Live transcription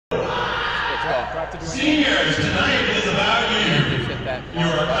Seniors, tonight is about you,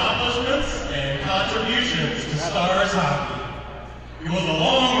 your accomplishments and contributions to Stars hockey. It was a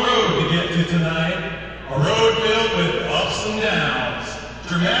long road to get to tonight, a road filled with ups and downs,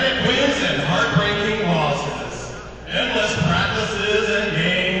 dramatic wins and heartbreaking losses, endless practices and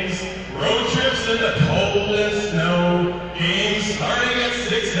games, road trips in the cold and snow, games starting at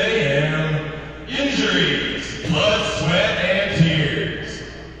 6 a.m., injuries, blood, sweat, and tears.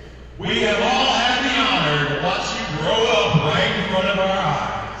 We have all had the honor to watch you grow up right in front of our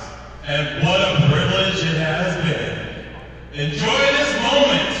eyes, and what a privilege it has been. Enjoy this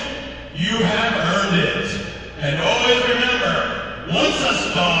moment. You have earned it. And always remember, once a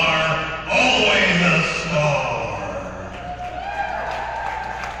star, always a star.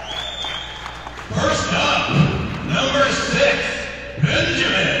 First up, number 6,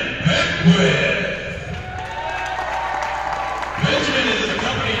 Benjamin Beckwith. Benjamin is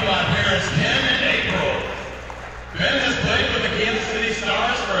accompanied by parents Tim and April. Ben has played with the Kansas City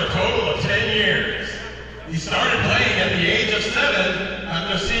Stars for a total of 10 years. He started playing at the age of 7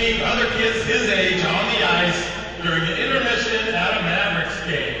 after seeing other kids his age on the ice during an intermission at a Mavericks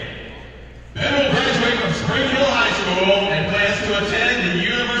game. Ben will graduate from Spring Hill High School and plans to attend the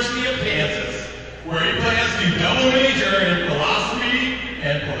University of Kansas, where he plans to double major in philosophy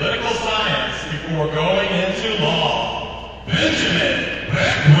and political science before going into law. Benjamin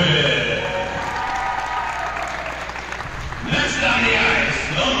Beckwith. Next on the ice,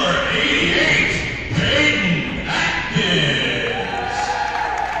 number 88, Caden Atkins.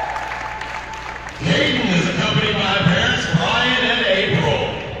 Caden is accompanied by parents Brian and April.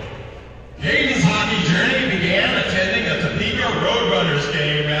 Caden's hockey journey began attending a Topeka Roadrunners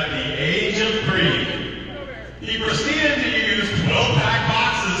game at the age of 3. He proceeded to use 12-pack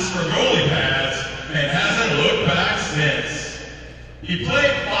boxes for goalie pads and hasn't looked back since. He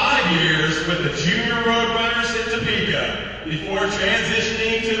played 5 years with the Junior Roadrunners in Topeka before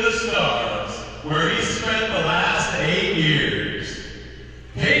transitioning to the Stars, where he spent the last 8 years.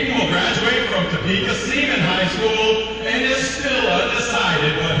 Caden will graduate from Topeka Seaman High School and is still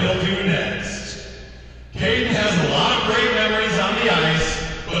undecided what he'll do next. Caden has a lot of great memories on the ice,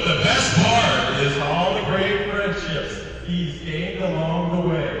 but the best part is all the great friendships he's gained along the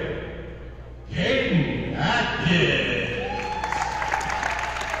way. Caden Atkins.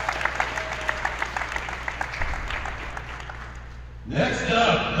 Next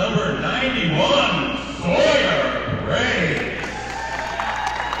up, number 91, Sawyer Grace.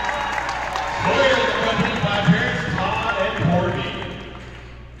 Sawyer is accompanied by parents Todd and Courtney.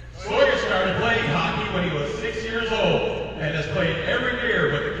 Sawyer started playing hockey when he was 6 years old and has played every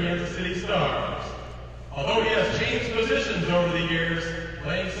year with the Kansas City Stars. Although he has changed positions over the years,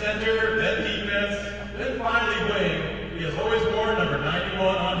 playing center, then defense, then finally wing, he has always worn number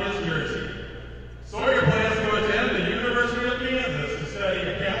 91 on his jersey. Sawyer plans to attend the University of Kansas to study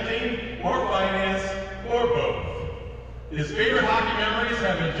accounting or finance or both. His favorite hockey memories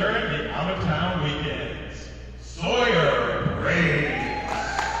have been during the out-of-town weekends. Sawyer Grace.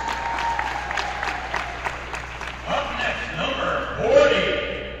 Up next, number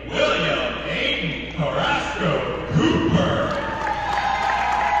 40, William Aiden Carrasco Cooper.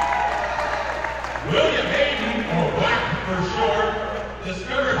 William Aiden, or WAC for short,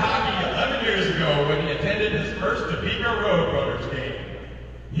 discovered hockey 11 years ago when he attended his first Topeka Roadrunners game.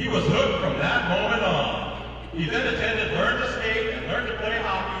 He was hooked from that moment on. He then attended Learn to Skate and Learn to Play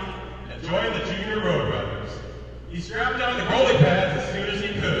Hockey and joined the Junior Roadrunners. He strapped on the goalie pads as soon as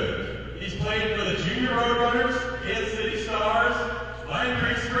he could. He's played for the Junior Roadrunners, Kansas City Stars, Lion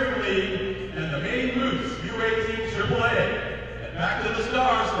Creek Spring League, and the Maine Moose U18 AAA, and back to the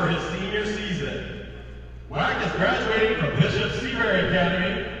Stars for his senior season. WAC is graduating from Bishop Seabury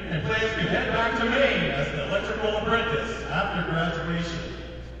Academy and plans to head back to Maine as an electrical apprentice after graduation.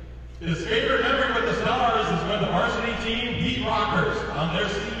 His favorite memory with the Stars is when the varsity team beat Rockers on their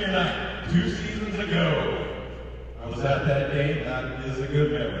senior night 2 seasons ago. I was at that game. That is a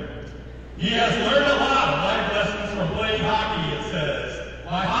good memory. He has learned a lot of life lessons from playing hockey, it says.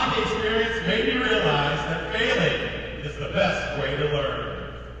 My hockey experience made me realize that failing is the best way to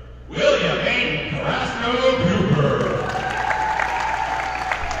learn. William Aiden Carrasco Cooper.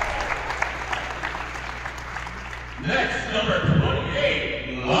 Next, number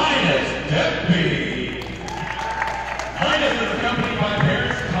 28, Linus Dempy. Linus is accompanied by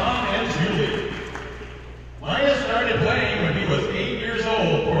parents Tom and Julie. Linus started playing when he was 8 years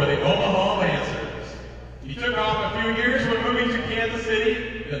old for the Omaha Lancers. He took off a few years when moving to Kansas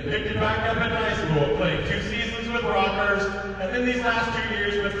City, then picked it back up at high school, playing 2 seasons with Rockers, and then these last 2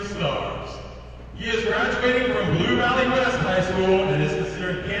 years with the Stars. He is graduating from Blue Valley West High School and is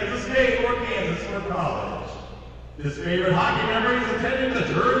considered Kansas State or Kansas College. His favorite hockey memory is attending the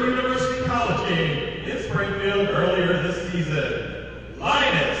Drury University College game in Springfield earlier this season.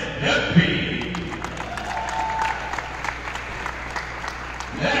 Linus Hempy.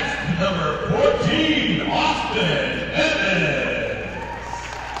 Next, number 14, Austin Evans.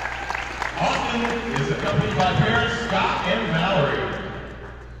 Austin is accompanied by parents Scott and Valerie.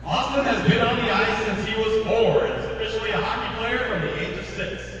 Austin has been on the ice since he was 4 and is officially a hockey player from the age of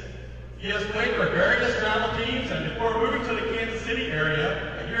 6. He has played for various travel teams and before moving to the Kansas City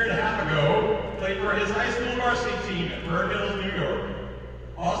area a year and a half ago, played for his high school varsity team at Fern Hills, New York.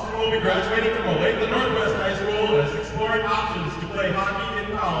 Austin will be graduating from Olathe Northwest High School and is exploring options to play hockey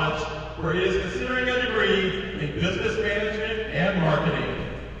in college, where he is considering a degree in business management and marketing.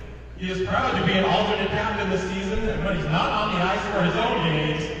 He is proud to be an alternate captain this season, and when he's not on the ice for his own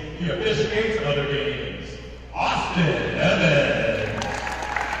games, he officiates other games. Austin Evans.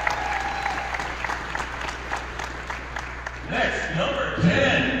 Next, number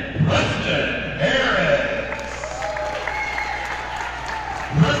 10, Preston Harris.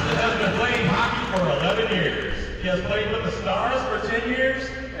 Preston has been playing hockey for 11 years. He has played with the Stars for 10 years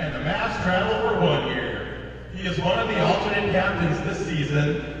and the Mavs Travel for 1 year. He is one of the alternate captains this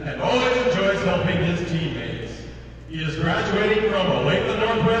season and always enjoys helping his teammates. He is graduating from Olathe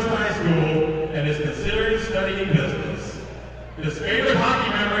Northwest High School and is considering studying business. His favorite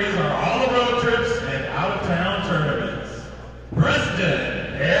hockey memories are all the road trips and out-of-town tournaments.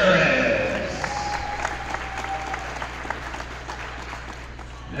 Preston Harris.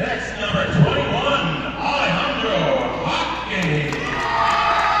 Next, number 21, Alejandro Hockey.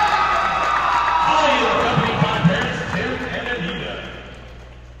 Ollie is accompanied by parents Tim and Anita.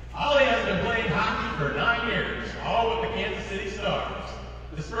 Ollie has been playing hockey for 9 years, all with the Kansas City Stars.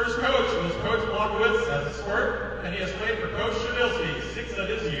 His first coach was Coach Blockowitz as a squirt, and he has played for Coach Shavilsky 6 of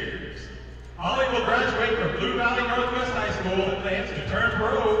his years. Ollie will graduate from Blue Valley Northwest High School and plans to turn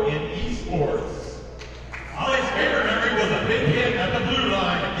pro in esports. Ollie's favorite memory was a big hit at the blue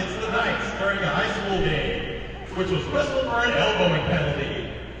line against the Knights during a high school game, which was whistled for an elbowing penalty.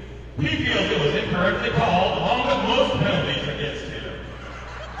 He feels it was incorrectly called, along with most penalties against him.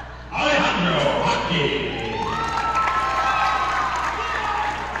 Alejandro Hockey.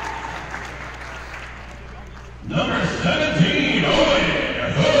 Number 17, Owen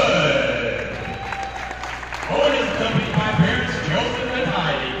Hood. Owen is accompanied by parents Joseph and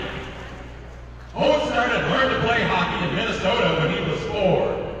Heidi. Owen started learning to play hockey in Minnesota when he was 4.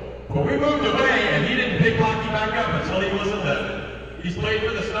 But we moved away and he didn't pick hockey back up until he was 11. He's played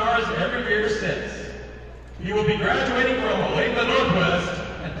for the Stars every year since. He will be graduating from Olathe Northwest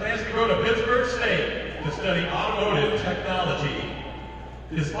and plans to go to Pittsburgh State to study automotive technology.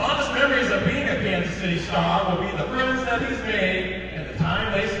 His fondest memories of being a Kansas City Star will be the friends that he's made and the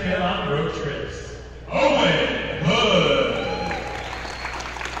time they spent on road trips. Owen Hood.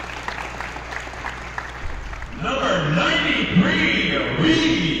 Number 93,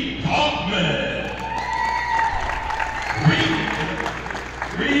 Reed Hoffman.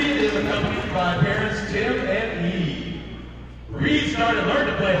 Reed is accompanied by parents Tim and Eve. Reed started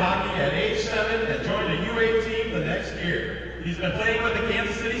learning to play hockey at age 7 and joined a U8 team the next year. He's been playing with the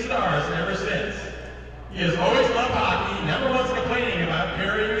Kansas City Stars ever since. He has always loved hockey, never once complaining about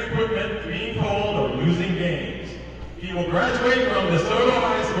carrying equipment, being cold, or losing games. He will graduate from DeSoto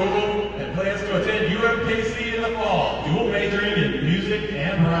High School and plans to attend UMKC in the fall, dual majoring in music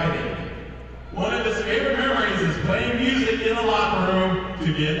and writing. One of his favorite memories is playing music in the locker room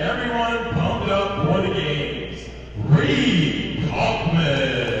to get everyone pumped up for the games. Reed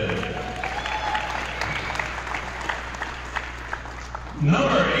Hoffman.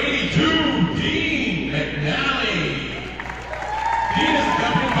 Number 82, Dean McNally. Dean is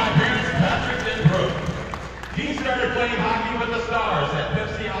accompanied by parents Patrick and Brooke. Dean started playing hockey with the Stars at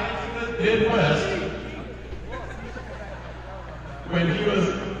Pepsi Heights in the Midwest when he was,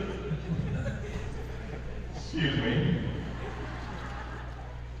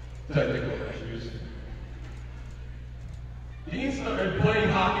 technical issues. Dean started playing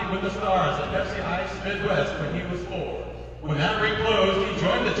hockey with the Stars at Pepsi Heights Midwest when he was 4. When that rink closed, he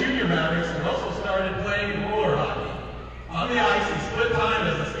joined the Junior Mavericks and also started playing roller hockey. On the ice, he split time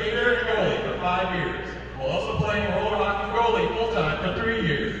as a skater and goalie for 5 years, while also playing roller hockey goalie full-time for 3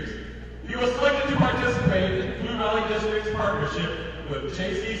 years. He was selected to participate in Blue Valley District's partnership with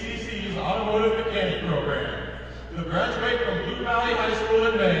JCCC's Automotive Mechanic Program. He'll graduate from Blue Valley High School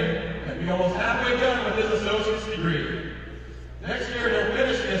in May and be almost halfway done with his associate's degree. Next year, he'll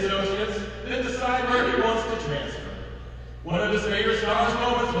finish the associate's, then decide where he wants to transfer. One of his favorite Stars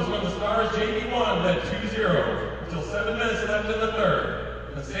moments was when the Stars JV1 led 2-0 until 7 minutes left in the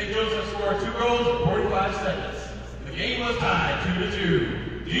third. And St. Joseph to score 2 goals in 45 seconds. The game was tied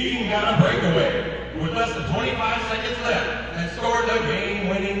 2-2. Dean got a breakaway with less than 25 seconds left and scored the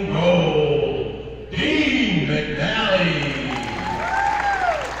game-winning goal. Dean McNally.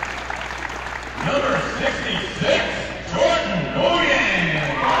 Number 66, Jordan Oyen.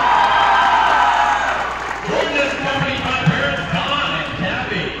 Jordan is accompanied by parents Don and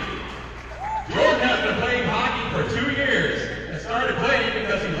Kathy. Jordan has been playing hockey for 2 years and started playing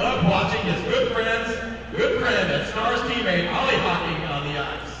because he loved watching his good friend and Stars teammate Ollie hockeying on the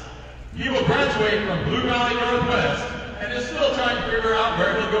ice. He will graduate from Blue Valley Northwest and is still trying to figure out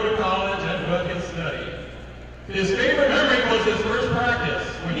where he'll go to college and what he'll study. His favorite memory was his first practice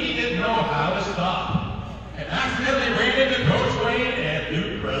when he didn't know how to stop and accidentally ran into Coach Wayne and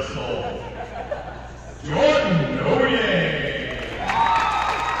Luke Russell. Jordan Oye.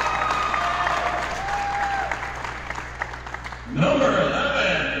 Number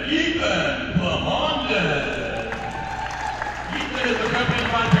 11, Ethan Plamondon. Ethan is accompanied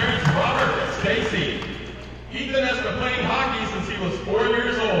by parents Robert and Stacy. Ethan has been playing hockey since he was 4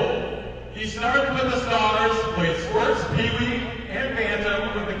 years old. He started with the Stars, played Squirts, Pee-wee, and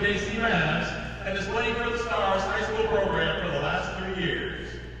Bantam with the KC Mavs, and is playing for the Stars high school program for the last 3 years.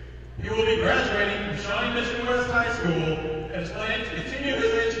 He will be graduating from Shawnee Mission West High School and is planning to continue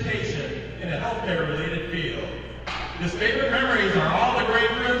his education in a healthcare-related field. His favorite memories are all the great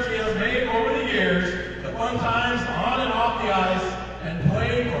friends he has made over the years, the fun times on and off the ice, and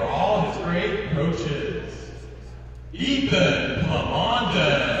playing for all his great coaches. Ethan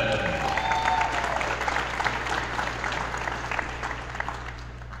Plamondon.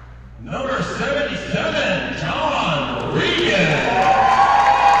 Number 77, John Regan.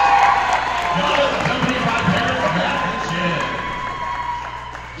 John is accompanied by parents Matt and Jen.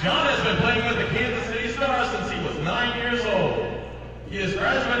 John has been playing with the Kansas City Stars since he was 9 years old. He is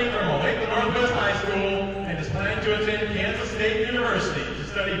graduating from Olathe Northwest High School and is planning to attend Kansas State University to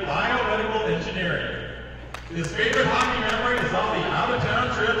study biomedical engineering. His favorite hockey memory is all the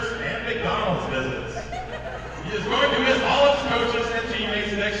out-of-town trips and McDonald's visits. He is going to miss all his coaches and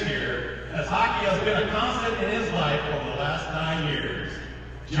teammates next year, as hockey has been a constant in his life over the last 9 years.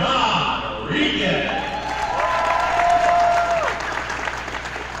 John Regan.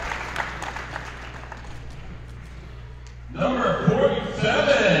 Number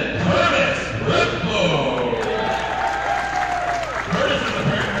 47, Curtis Riplow. Curtis is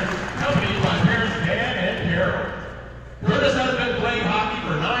accompanied by parents Dan and Carol. Curtis has been playing hockey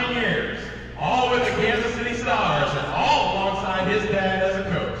for 9 years, all with the Kansas City Stars and all alongside his dad as a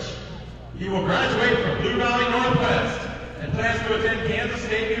coach. He will graduate from Blue Valley Northwest and plans to attend Kansas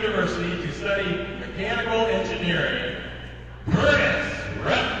State University to study mechanical engineering. Curtis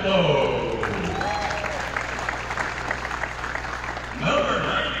Riplow. Number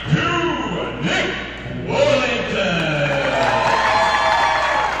 92, Nick Worlington.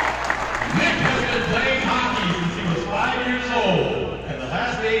 Nick has been playing hockey since he was 5 years old and the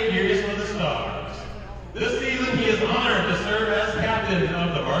last 8 years for the Stars. This season he is honored to serve as captain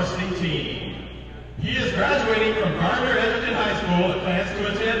of the varsity team. He is graduating from Gardner Edgerton High School and plans to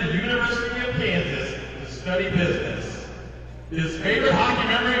attend the University of Kansas to study business. His favorite hockey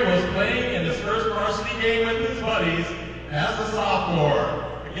memory was playing in his first varsity game with his buddies as a sophomore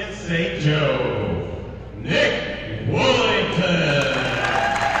against St. Joe. Nick Worlington.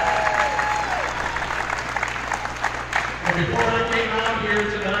 And before I came out here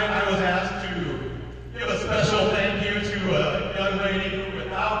tonight, I was asked to give a special thank you to a young lady who,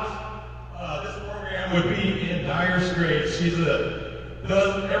 without this program, would be in dire straits. She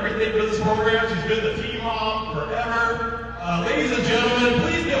does everything for this program. She's been the team mom forever. Ladies and gentlemen,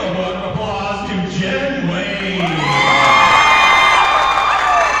 please give a round of applause to Jen Wayne.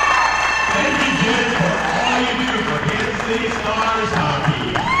 Thank you, Jen, for all you do for Kansas City Stars hockey.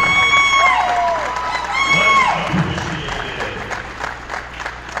 Much appreciated.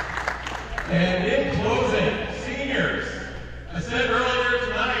 And in closing, seniors, I said earlier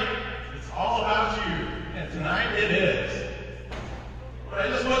tonight, it's all about you, and tonight it is. But I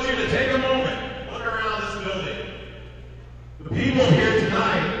just want you to take a moment, look around this building. The people here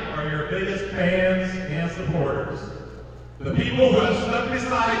tonight are your biggest fans and supporters. The people who have stuck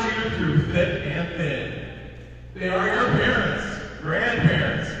beside you through thick and thin. They are your parents,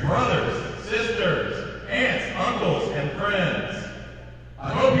 grandparents, brothers, sisters, aunts, uncles, and friends. I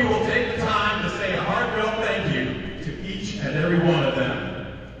hope you will take the time to say a heartfelt thank you to each and every one of them.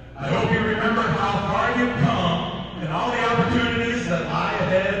 I hope you remember how far you've come and all the opportunities that lie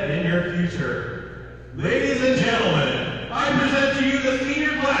ahead in your future. Ladies and gentlemen, I present to you the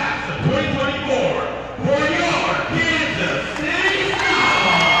senior class of 2020.